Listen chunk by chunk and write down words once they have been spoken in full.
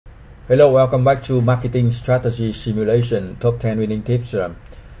Hello, welcome back to Marketing Strategy Simulation Top 10 Winning Tips.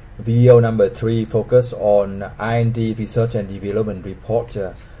 Video number 3 focus on R&D Research and Development Report.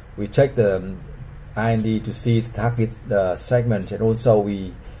 We check the R&D to see the target segment, and also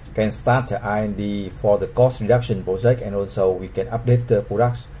we can start the R&D for the cost reduction project, and also we can update the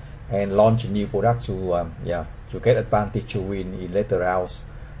products and launch a new product to get advantage to win in later rounds.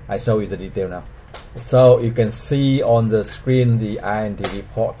 I show you the detail now. So you can see on the screen the R&D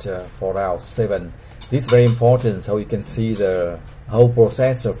report for round 7. This is very important, so you can see the whole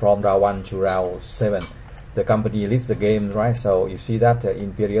process from round 1 to round 7. The company leads the game, right? So you see that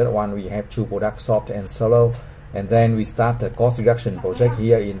in period 1 we have 2 products, soft and solo, and then we start the cost reduction project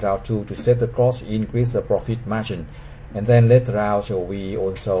here in round 2 to save the cost, increase the profit margin, and then later round we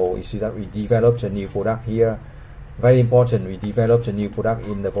also, you see that we developed a new product here. Very important, we developed a new product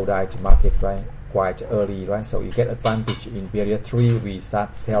in the Vodites market, right? Quite early, right? So you get advantage in period 3. We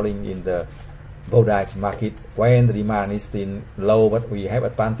start selling in the Vodites market when the demand is still low, but we have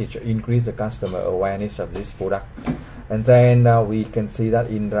advantage to increase the customer awareness of this product. And then we can see that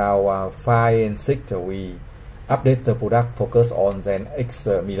in round 5 and 6 we update the product, focus on Gen X,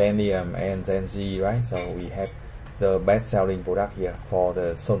 Millennium and Gen Z, right? So we have the best selling product here for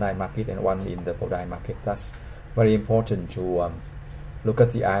the Sonites market and one in the Vodites market. That's very important to look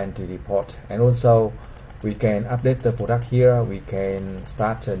at the R&D report. And also we can update the product here. We can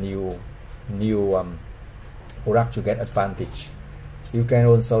start a new product to get advantage. You can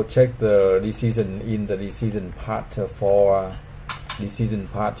also check the decision in the decision part for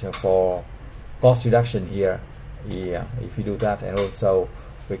cost reduction here. If you do that, and also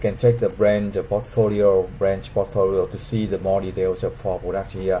we can check the branch portfolio to see the more details for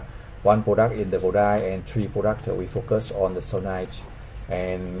product here. 1 product in the Vodites and 3 products we focus on the Sonites,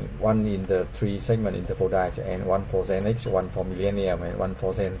 and 1 in the 3 segment in the Vodites, and 1 for Gen X, 1 for Millennium, and 1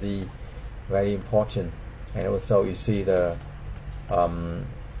 for Gen Z. Very important. And also you see the the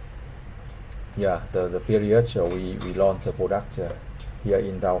period. So we launch the product here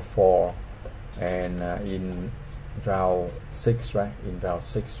in round 4 and in round 6, right? In round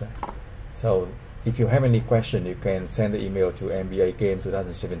 6, right? So if you have any question, you can send the email to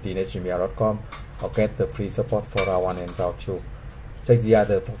mbagame2017@gmail.com or get the free support for round 1 and round 2. Check the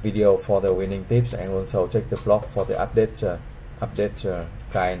other video for the winning tips, and also check the blog for the update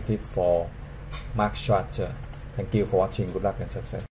client tip for MarkStrat. Thank you for watching. Good luck and success.